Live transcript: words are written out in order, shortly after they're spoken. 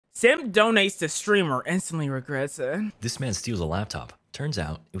Simp donates to streamer, instantly regrets it. This man steals a laptop. Turns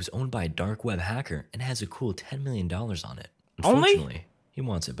out it was owned by a dark web hacker and has a cool $10 million on it. Unfortunately, he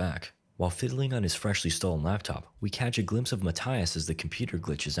wants it back. While fiddling on his freshly stolen laptop, we catch a glimpse of Matthias as the computer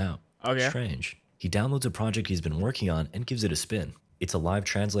glitches out. Okay. Strange. He downloads a project he's been working on and gives it a spin. It's a live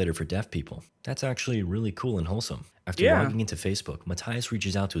translator for deaf people. That's actually really cool and wholesome. After logging into Facebook, Matthias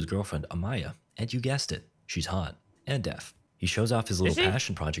reaches out to his girlfriend, Amaya, and you guessed it, she's hot and deaf. He shows off his little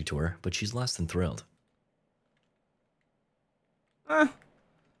passion project to her, but she's less than thrilled. I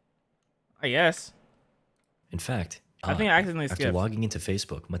guess. In fact, I think I accidentally after skipped. logging into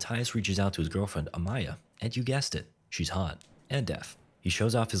Facebook, Matthias reaches out to his girlfriend, Amaya, and you guessed it, she's hot and deaf. He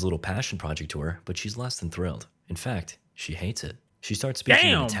shows off his little passion project to her, but she's less than thrilled. In fact, she hates it. She starts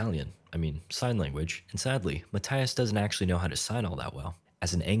speaking in Italian, sign language, and sadly, Matthias doesn't actually know how to sign all that well.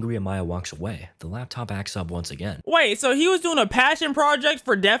 As an angry Amaya walks away, the laptop acts up once again. Wait, so he was doing a passion project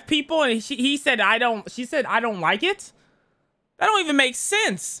for deaf people and she said I don't like it? That don't even make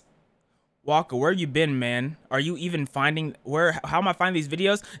sense. Walker, where you been, man? Are you even finding how am I finding these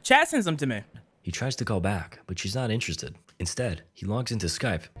videos? Chat sends them to me. He tries to call back, but she's not interested. Instead, he logs into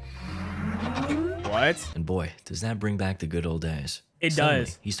Skype. What? And boy, does that bring back the good old days. It Suddenly,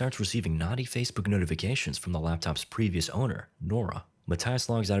 does. He starts receiving naughty Facebook notifications from the laptop's previous owner, Nora. Matthias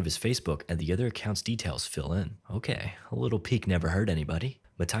logs out of his Facebook and the other account's details fill in. Okay, a little peek never hurt anybody.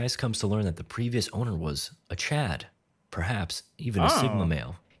 Matthias comes to learn that the previous owner was a Chad. Perhaps even a Sigma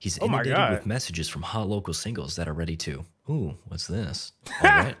male. He's inundated with messages from hot local singles that are ready to, ooh, what's this?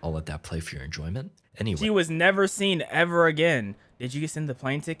 Alright, I'll let that play for your enjoyment. Anyway. She was never seen ever again. Did you get send the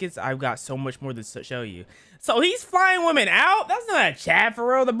plane tickets? I've got so much more to show you. So he's flying women out? That's not a chat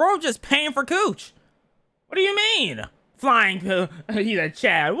for real. The bro just paying for cooch. What do you mean? Flying, he's a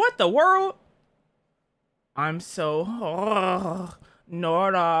Chad. What the world? I'm so,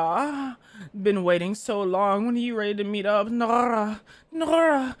 Nora. Been waiting so long. When are you ready to meet up? Nora,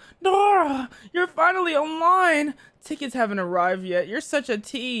 you're finally online. Tickets haven't arrived yet. You're such a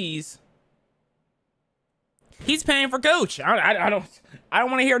tease. He's paying for coach. I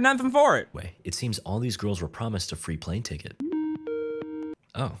don't want to hear nothing for it. Wait, it seems all these girls were promised a free plane ticket.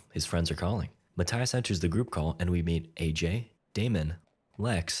 Oh, his friends are calling. Matthias enters the group call and we meet AJ, Damon,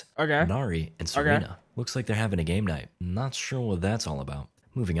 Lex, Nari, and Serena. Looks like they're having a game night. Not sure what that's all about.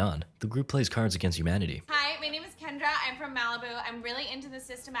 Moving on, the group plays Cards Against Humanity. Hi, my name is Kendra. I'm from Malibu. I'm really into the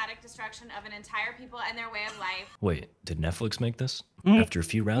systematic destruction of an entire people and their way of life. Wait, did Netflix make this? After a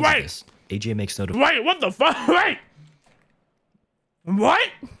few rounds of this, AJ makes note of— Wait, what the fuck? Wait! What?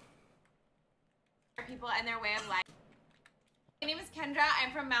 People and their way of life. My name is Kendra.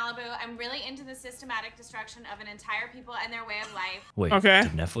 I'm from Malibu. I'm really into the systematic destruction of an entire people and their way of life. Wait,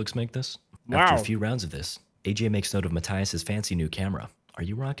 did Netflix make this? After a few rounds of this, AJ makes note of Matthias's fancy new camera. Are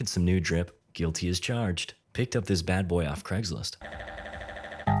you rocking some new drip? Guilty as charged. Picked up this bad boy off Craigslist.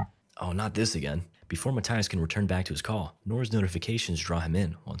 Oh, not this again. Before Matthias can return back to his call, Nora's notifications draw him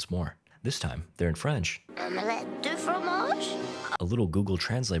in once more. This time, they're in French. Omelette de fromage? A little Google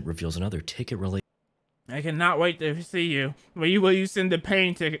Translate reveals another ticket-related— I cannot wait to see you. Will you send the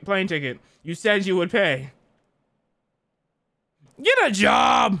plane ticket? You said you would pay. Get a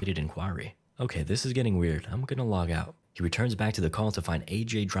job! inquiry. Okay, this is getting weird. I'm gonna log out. He returns back to the call to find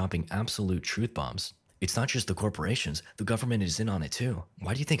AJ dropping absolute truth bombs. It's not just the corporations, the government is in on it too.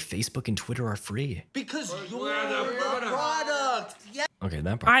 Why do you think Facebook and Twitter are free? Because you're the product. Yeah. Okay,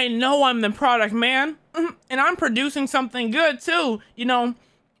 that part. I know I'm the product, man. And I'm producing something good too. You know,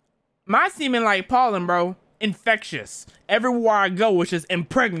 my semen like pollen, bro. Infectious. Everywhere I go, it's just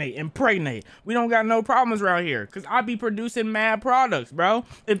impregnate. We don't got no problems around here. Cause I be producing mad products, bro.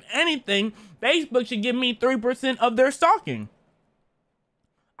 If anything, Facebook should give me 3% of their stocking.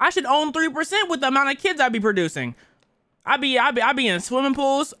 I should own 3% with the amount of kids I be producing. I be in swimming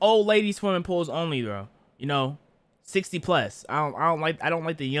pools, old lady swimming pools only, bro. You know, 60 plus. I don't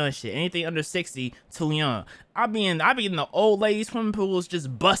like the young shit. Anything under 60, too young. I be in the old lady swimming pools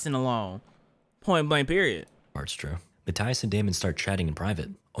just busting along. Point blank period. Part's true. Matthias and Damon start chatting in private.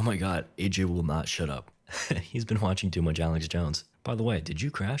 Oh my god, AJ will not shut up. He's been watching too much Alex Jones. By the way, did you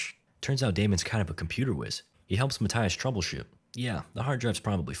crash? Turns out Damon's kind of a computer whiz. He helps Matthias troubleshoot. Yeah, the hard drive's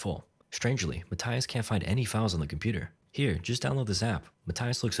probably full. Strangely, Matthias can't find any files on the computer. Here, just download this app.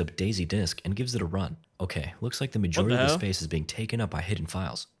 Matthias looks up Daisy Disk and gives it a run. Okay, looks like the majority of the space is being taken up by hidden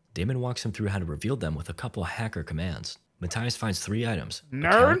files. Damon walks him through how to reveal them with a couple of hacker commands. Matthias finds 3 items.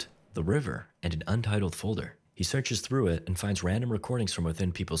 Account, the river, and an untitled folder. He searches through it and finds random recordings from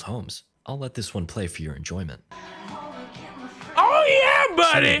within people's homes. I'll let this one play for your enjoyment. Oh yeah,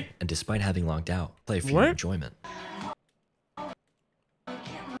 buddy! And despite having logged out, play for your enjoyment.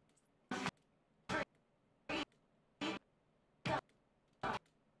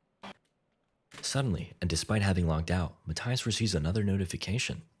 Suddenly, and despite having logged out, Matthias receives another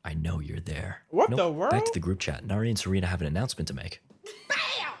notification. I know you're there. What Nope. the world? Back to the group chat. Nari and Serena have an announcement to make.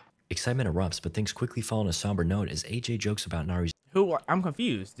 Bam! Excitement erupts, but things quickly fall on a somber note as AJ jokes about Nari's I'm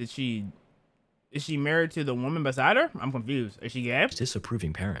confused. Is she married to the woman beside her? I'm confused. Is she gay?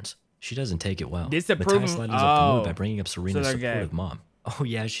 disapproving parents. She doesn't take it well. Disapproving- Matthias lightens up the mood oh. by bringing up Serena's So they're gay. supportive mom. Oh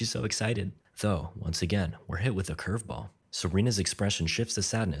yeah, she's so excited. Though, once again, we're hit with a curveball. Serena's expression shifts to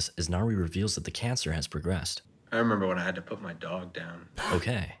sadness as Nari reveals that the cancer has progressed. I remember when I had to put my dog down.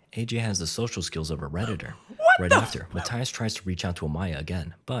 Okay, AJ has the social skills of a Redditor. Right after, Matthias tries to reach out to Amaya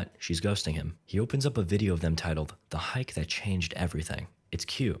again, but she's ghosting him. He opens up a video of them titled, The Hike That Changed Everything. It's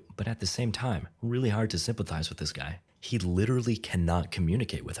cute, but at the same time, really hard to sympathize with this guy. He literally cannot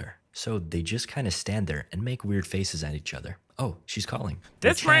communicate with her. So they just kind of stand there and make weird faces at each other. Oh, she's calling. They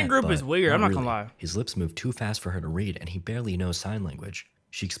This friend chat, group is but weird, I'm not gonna really. lie. His lips move too fast for her to read, and he barely knows sign language.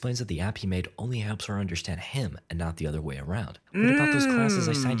 She explains that the app he made only helps her understand him and not the other way around. What about those classes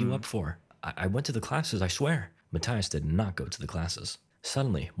I signed you up for? I went to the classes, I swear. Matthias did not go to the classes.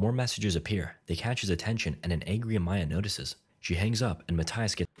 Suddenly, more messages appear. They catch his attention, and an angry Amaya notices. She hangs up, and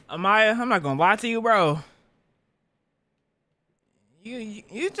Matthias gets Amaya, I'm not gonna lie to you, bro.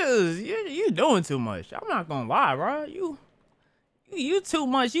 You doing too much. I'm not gonna lie, bro. You too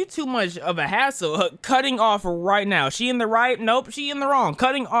much of a hassle. Cutting off right now. She in the right? Nope, she in the wrong.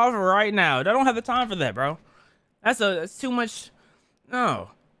 Cutting off right now. I don't have the time for that, bro. That's too much.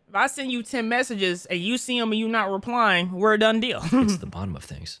 No. If I send you 10 messages and you see them and you not replying, we're a done deal. to the bottom of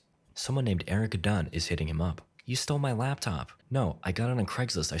things. Someone named Erica Dunn is hitting him up. You stole my laptop. No, I got it on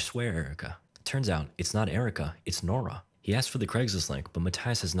Craigslist, I swear, Erica. Turns out, it's not Erica, it's Nora. He asked for the Craigslist link, but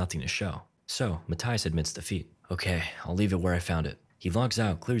Matthias has nothing to show. So, Matthias admits defeat. Okay, I'll leave it where I found it. He logs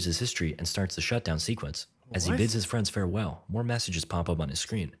out, clears his history, and starts the shutdown sequence. As he What? bids his friends farewell, more messages pop up on his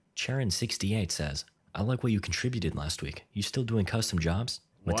screen. Charon68 says, I like what you contributed last week. You still doing custom jobs?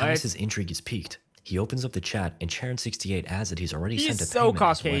 What? Matthias's intrigue is piqued. He opens up the chat, and Charon68 adds that he's already He's sent a so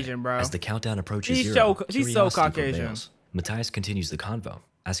payment his way. Caucasian, bro. As the countdown approaches He's zero, he's so curiosity Caucasian. prevails. Matthias continues the convo,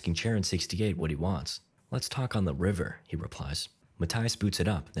 asking Charon68 what he wants. Let's talk on the river, he replies. Matthias boots it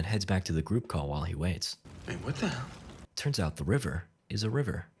up, then heads back to the group call while he waits. Hey, what the hell? Turns out the river is a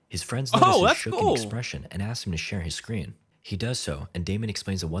river. His friends Oh, notice his that's shooken cool. expression and ask him to share his screen. He does so, and Damon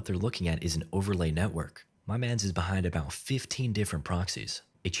explains that what they're looking at is an overlay network. My man's is behind about 15 different proxies.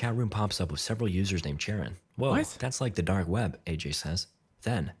 A chat room pops up with several users named Charon. Whoa, What? that's like the dark web, AJ says.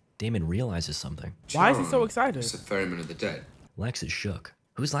 Then, Damon realizes something. Why is he so excited? It's the ferryman of the dead. Lex is shook.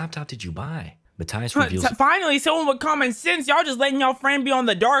 Whose laptop did you buy? Matthias reveals Finally, someone with common sense. Y'all just letting y'all friend be on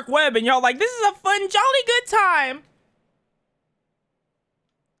the dark web, and y'all like, this is a fun, jolly good time.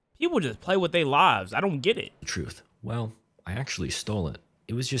 People just play with their lives. I don't get it. the truth. Well, I actually stole it.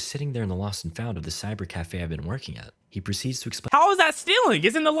 It was just sitting there in the lost and found of the cyber cafe I've been working at. He proceeds to explain How is that stealing?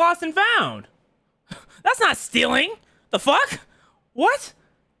 It's in the lost and found. That's not stealing. The fuck? What?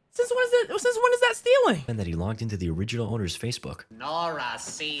 Since when is that stealing? that he logged into the original owner's Facebook Nora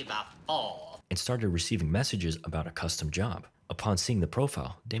C. the Fourth. and started receiving messages about a custom job. Upon seeing the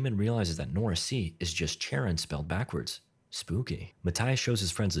profile, Damon realizes that Nora C is just Charon spelled backwards. Spooky. Matthias shows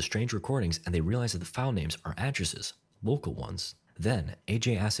his friends the strange recordings and they realize that the file names are addresses, local ones. Then,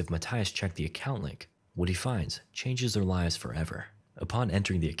 AJ asks if Matthias checked the account link. What he finds changes their lives forever. Upon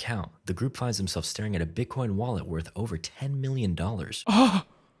entering the account, the group finds themselves staring at a Bitcoin wallet worth over $10 million.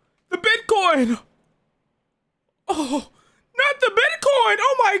 The Bitcoin. Oh, not the Bitcoin.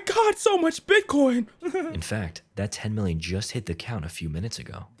 Oh my God, so much Bitcoin. In fact, that 10 million just hit the count a few minutes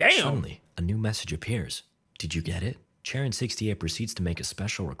ago. Damn. Suddenly, a new message appears. Did you get it? Charon68 proceeds to make a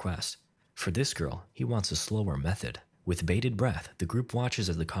special request. For this girl, he wants a slower method. With bated breath, the group watches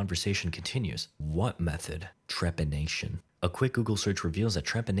as the conversation continues. What method? Trepanation. A quick Google search reveals that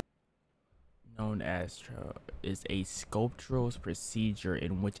trepanation Known as is a sculptural procedure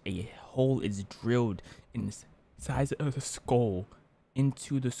in which a hole is drilled in the size of the skull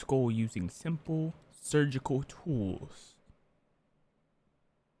into the skull using simple surgical tools.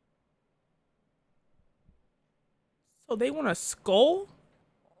 So they want a skull?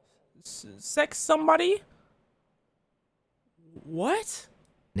 Sex somebody? What?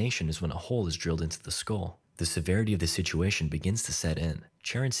 is when a hole is drilled into the skull. The severity of the situation begins to set in.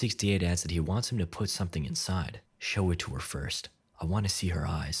 Charon68 adds that he wants him to put something inside. Show it to her first. I want to see her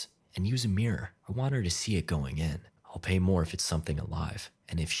eyes. And use a mirror. I want her to see it going in. I'll pay more if it's something alive.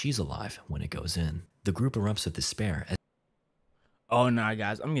 And if she's alive when it goes in. The group erupts with despair as Oh nah,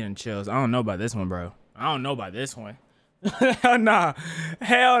 guys, I'm getting chills. I don't know about this one, bro. I don't know about this one. Hell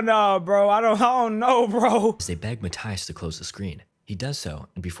nah, bro. I don't know, bro. they beg Matthias to close the screen. He does so,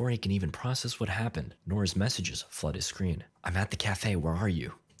 and before he can even process what happened, Nora's messages flood his screen. "I'm at the cafe, where are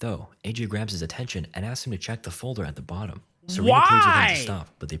you?" Though, AJ grabs his attention and asks him to check the folder at the bottom. Serena pleads with him to stop,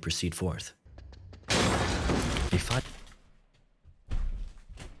 but they proceed forth. They find...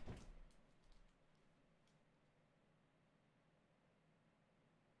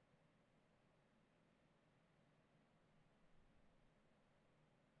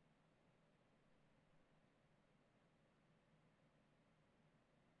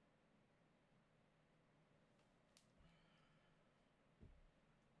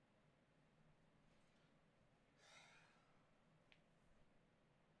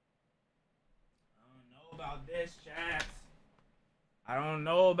 About this, chat. I don't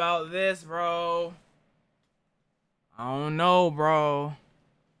know about this, bro. I don't know, bro.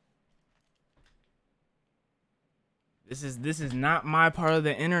 This is not my part of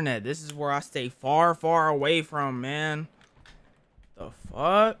the internet. This is where I stay far, far away from, man. The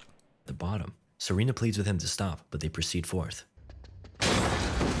fuck? The bottom. Serena pleads with him to stop, but they proceed forth.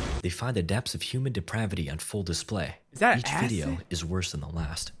 They find the depths of human depravity on full display. Is that Each acid? video is worse than the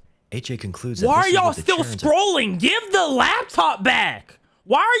last. AJ concludes that Why this are is y'all what the still Charons scrolling? Give the laptop back.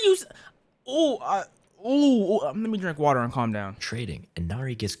 Why are you? Let me drink water and calm down. trading, and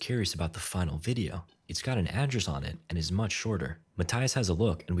Nari gets curious about the final video. It's got an address on it and is much shorter. Matthias has a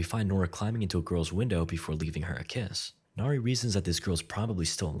look, and we find Nora climbing into a girl's window before leaving her a kiss. Nari reasons that this girl's probably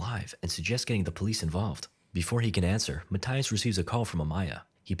still alive and suggests getting the police involved. Before he can answer, Matthias receives a call from Amaya.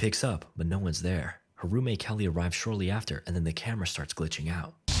 He picks up, but no one's there. Her roommate Kelly arrives shortly after, and then the camera starts glitching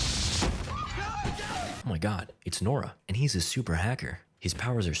out. Oh my god, it's Nora, and he's a super hacker. His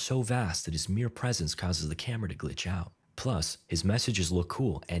powers are so vast that his mere presence causes the camera to glitch out. Plus, his messages look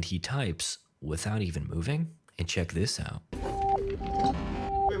cool, and he types without even moving? And check this out.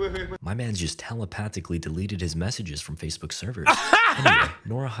 My man's just telepathically deleted his messages from Facebook servers. Anyway,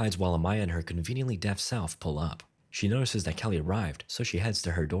 Nora hides while Amaya and her conveniently deaf self pull up. She notices that Kelly arrived, so she heads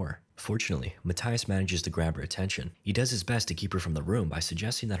to her door. Fortunately, Matthias manages to grab her attention. He does his best to keep her from the room by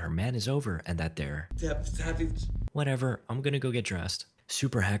suggesting that her man is over and that they're... Whatever, I'm gonna go get dressed.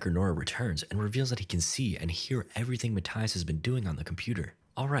 Super hacker Nora returns and reveals that he can see and hear everything Matthias has been doing on the computer.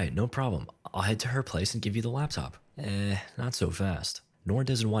 Alright, no problem. I'll head to her place and give you the laptop. Not so fast. Nora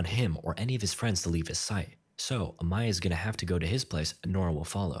doesn't want him or any of his friends to leave his sight. So, Amaya is gonna have to go to his place and Nora will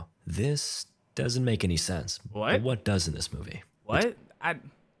follow. This doesn't make any sense. What? But what does in this movie? What?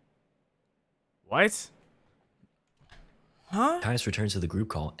 What? Huh? Matthias returns to the group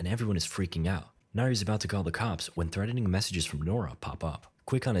call and everyone is freaking out. Nari's about to call the cops when threatening messages from Nora pop up.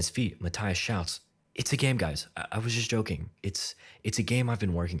 Quick on his feet, Matthias shouts, "It's a game, guys. I was just joking. It's a game I've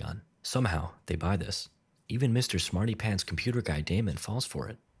been working on." Somehow, they buy this. Even Mr. Smarty Pants computer guy Damon falls for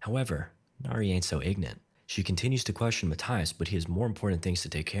it. However, Nari ain't so ignorant. She continues to question Matthias, but he has more important things to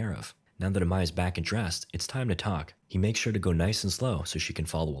take care of. Now that Amaya's back and dressed, it's time to talk. He makes sure to go nice and slow so she can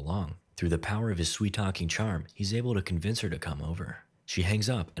follow along. Through the power of his sweet-talking charm, he's able to convince her to come over. She hangs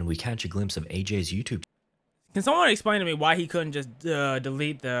up, and we catch a glimpse of AJ's YouTube. Can someone explain to me why he couldn't just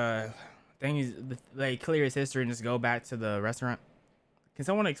delete the things, like clear his history and just go back to the restaurant? Can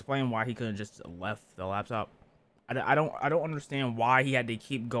someone explain why he couldn't just left the laptop? I don't understand why he had to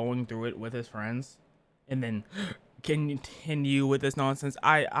keep going through it with his friends, and then continue with this nonsense.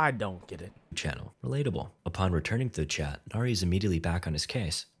 I don't get it. Channel. Relatable. Upon returning to the chat, Nari is immediately back on his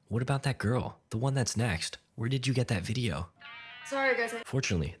case. What about that girl? The one that's next? Where did you get that video? Sorry, guys.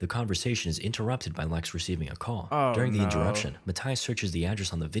 Fortunately, the conversation is interrupted by Lex receiving a call. Oh, During the no. interruption, Matthias searches the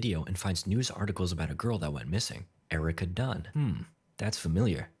address on the video and finds news articles about a girl that went missing. Erica Dunn. That's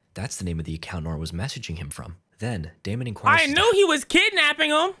familiar. That's the name of the account Nora was messaging him from. Then, Damon inquires... I knew he was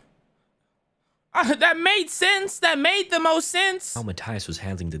kidnapping him. That made sense. That made the most sense. how Matthias was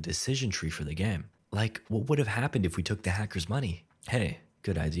handling the decision tree for the game. Like, what would have happened if we took the hacker's money? Hey,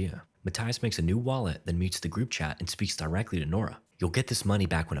 good idea. Matthias makes a new wallet, then mutes the group chat and speaks directly to Nora. You'll get this money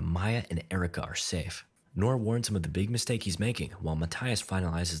back when Amaya and Erica are safe. Nora warns him of the big mistake he's making, while Matthias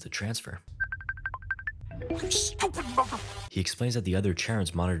finalizes the transfer. He explains that the other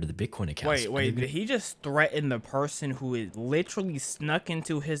Charons monitor the Bitcoin accounts. Wait, did he just threaten the person who is literally snuck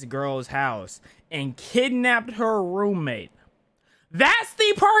into his girl's house and kidnapped her roommate? That's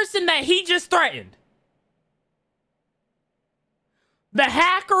the person that he just threatened. The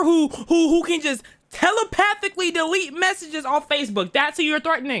hacker who can just telepathically delete messages off Facebook. That's who you're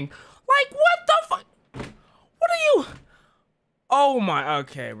threatening. Like, what the fuck? What are you? Oh my,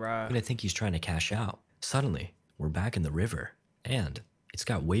 okay, bro. I think he's trying to cash out. Suddenly, we're back in the river, and it's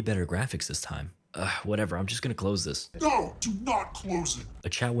got way better graphics this time. Whatever, I'm just gonna close this. No, do not close it. A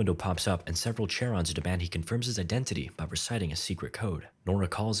chat window pops up and several Charons demand he confirms his identity by reciting a secret code. Nora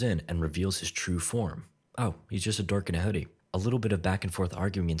calls in and reveals his true form. Oh, he's just a dork in a hoodie. A little bit of back and forth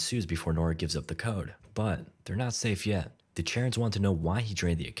arguing ensues before Nora gives up the code. But they're not safe yet. The Charons want to know why he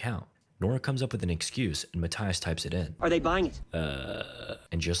drained the account. Nora comes up with an excuse and Matthias types it in. Are they buying it?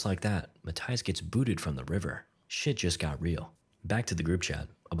 And just like that, Matthias gets booted from the river. Shit just got real. Back to the group chat.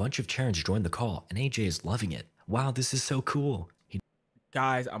 A bunch of Charons join the call and AJ is loving it. Wow, this is so cool. He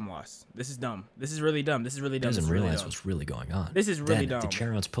Guys, I'm lost. This is dumb. This is really dumb. This is really dumb. doesn't realize what's really going on. This is really then, dumb. The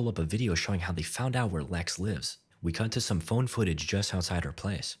Charons pull up a video showing how they found out where Lex lives. We cut to some phone footage just outside her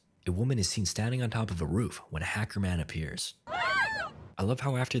place. A woman is seen standing on top of a roof when a hacker man appears. I love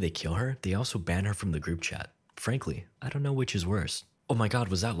how after they kill her, they also ban her from the group chat. Frankly, I don't know which is worse. Oh my god,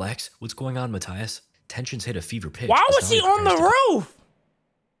 was that Lex? What's going on, Matthias? Tensions hit a fever pitch. Why as was he Nari on the prepares to- roof?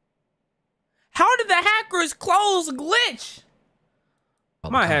 How did the hackers close glitch?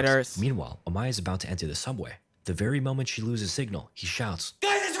 My head hurts. Meanwhile, Amaya is about to enter the subway. The very moment she loses signal, he shouts,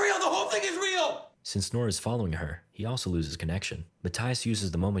 Guys, it's real! The whole thing is real! Since Nora is following her, he also loses connection. Matthias uses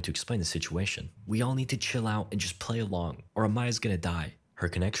the moment to explain the situation. We all need to chill out and just play along, or Amaya's gonna die. Her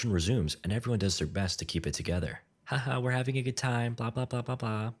connection resumes, and everyone does their best to keep it together. Haha, we're having a good time, blah blah blah blah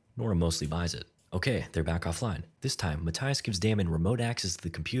blah. Nora mostly buys it. Okay, they're back offline. This time, Matthias gives Damon remote access to the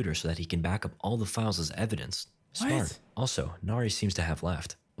computer so that he can back up all the files as evidence. Smart. What? Also, Nari seems to have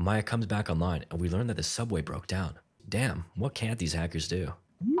left. Amaya comes back online, and we learn that the subway broke down. Damn, what can't these hackers do?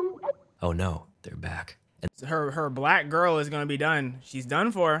 Oh no, they're back. And Her black girl is gonna be done. She's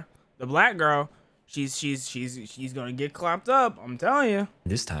done for. The black girl, she's gonna get clapped up. I'm telling you.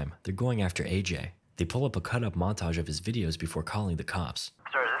 this time, they're going after AJ. They pull up a cut-up montage of his videos before calling the cops.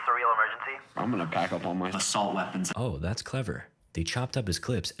 Sir, is this a real emergency? I'm gonna pack up all my Assault weapons. Oh, that's clever. They chopped up his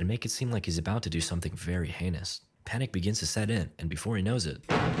clips and make it seem like he's about to do something very heinous. Panic begins to set in, and before he knows it,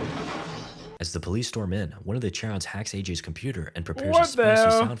 as the police storm in, one of the Charons hacks AJ's computer and prepares What a spicy the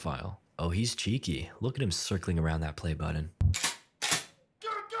hell? sound file. Oh, he's cheeky. Look at him circling around that play button.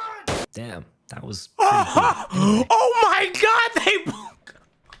 Damn, that was pretty cool. Oh my god, they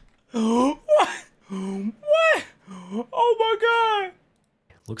what? What? Oh my god.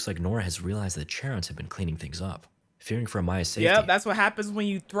 Looks like Nora has realized that Charons have been cleaning things up. Fearing for Amaya's safety, Yep, that's what happens when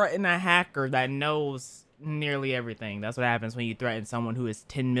you threaten a hacker that knows nearly everything. That's what happens when you threaten someone who is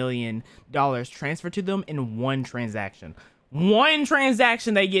 $10 million transferred to them in one transaction. One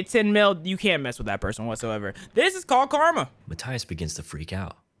transaction, they get 10 mil. You can't mess with that person whatsoever. This is called karma. Matthias begins to freak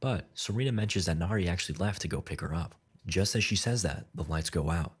out. But Serena mentions that Nari actually left to go pick her up. Just as she says that, the lights go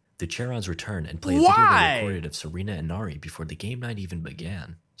out. The Charons return and play a video Why? they recorded of Serena and Nari before the game night even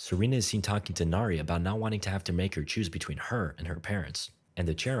began. Serena is seen talking to Nari about not wanting to have to make her choose between her and her parents. And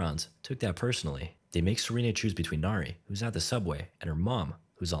the Charons took that personally. They make Serena choose between Nari, who's at the subway, and her mom,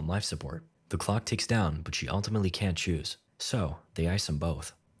 who's on life support. The clock ticks down, but she ultimately can't choose. So, they ice them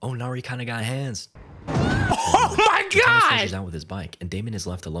both. Oh, Nari kinda got hands! Oh my Matthias god. rushes out with his bike, and Damon is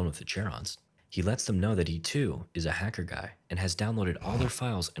left alone with the Charons. He lets them know that he too is a hacker guy and has downloaded all their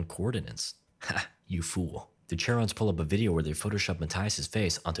files and coordinates. Ha, you fool. The Charons pull up a video where they Photoshop Matthias'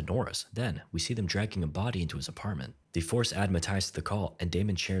 face onto Nora's. Then, we see them dragging a body into his apartment. They force add Matthias to the call, and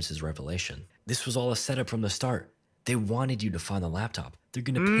Damon shares his revelation. This was all a setup from the start. They wanted you to find the laptop. They're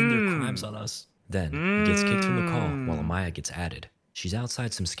gonna pin their crimes on us. Then, he gets kicked from the call while Amaya gets added. She's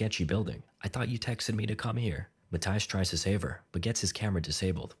outside some sketchy building. I thought you texted me to come here. Matthias tries to save her, but gets his camera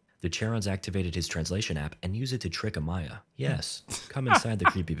disabled. The Charons activated his translation app and use it to trick Amaya. Yes, come inside the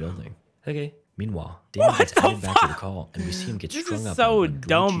creepy building. Okay. Meanwhile, Damon gets added back to the call, and we see him get This strung is up so on one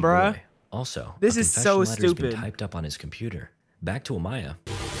dumb, glitchy bruh. boy. Also, This a is so confession letter's been stupid. typed up on his computer. Back to Amaya.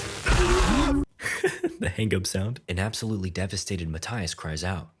 The hang-up sound. An absolutely devastated Matthias cries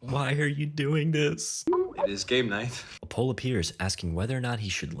out, "Why are you doing this?" It is game night. A poll appears asking whether or not he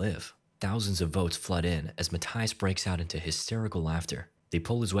should live. Thousands of votes flood in as Matthias breaks out into hysterical laughter. They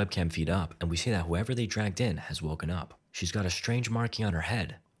pull his webcam feed up, and we see that whoever they dragged in has woken up. She's got a strange marking on her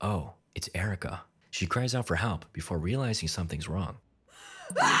head. Oh, it's Erica. She cries out for help before realizing something's wrong.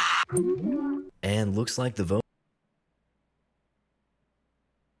 And looks like the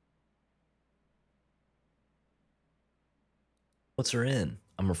votes are in.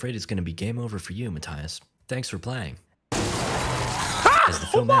 I'm afraid it's going to be game over for you, Matthias. Thanks for playing. As the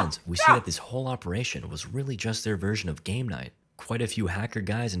film ends, we see that this whole operation was really just their version of game night. Quite a few hacker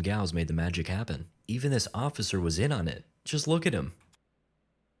guys and gals made the magic happen. Even this officer was in on it. Just look at him.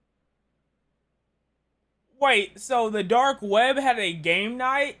 Wait, so the dark web had a game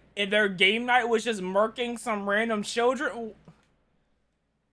night, and their game night was just murking some random children?